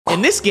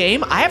In this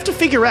game, I have to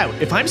figure out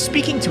if I'm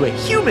speaking to a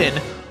human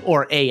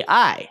or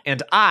AI,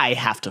 and I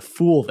have to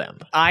fool them.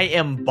 I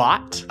am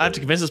bot. I have to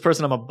convince this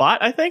person I'm a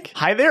bot, I think.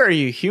 Hi there, are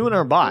you a human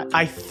or a bot?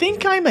 I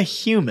think I'm a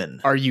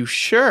human. Are you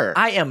sure?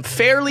 I am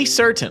fairly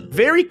certain.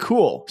 Very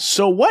cool.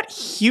 So what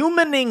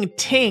humaning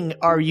ting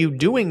are you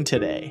doing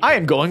today? I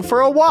am going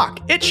for a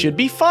walk. It should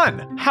be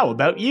fun. How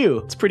about you?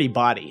 It's pretty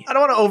body. I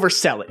don't want to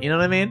oversell it, you know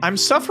what I mean? I'm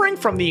suffering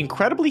from the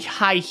incredibly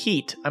high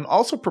heat. I'm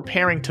also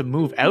preparing to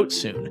move out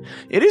soon.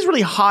 It is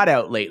really hot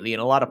out lately in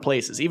a lot of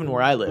places, even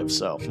where I live,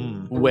 so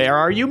where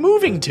are you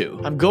moving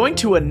to? I'm going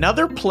to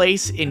another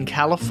place in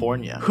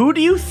California. Who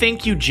do you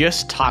think you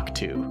just talked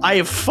to? I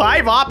have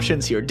 5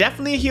 options here.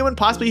 Definitely a human,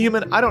 possibly a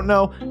human. I don't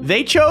know.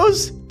 They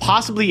chose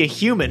possibly a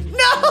human.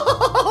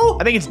 No!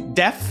 I think it's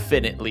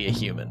definitely a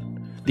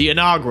human. The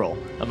inaugural.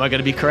 Am I going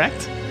to be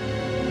correct?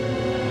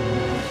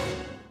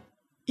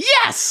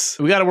 Yes!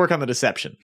 We got to work on the deception.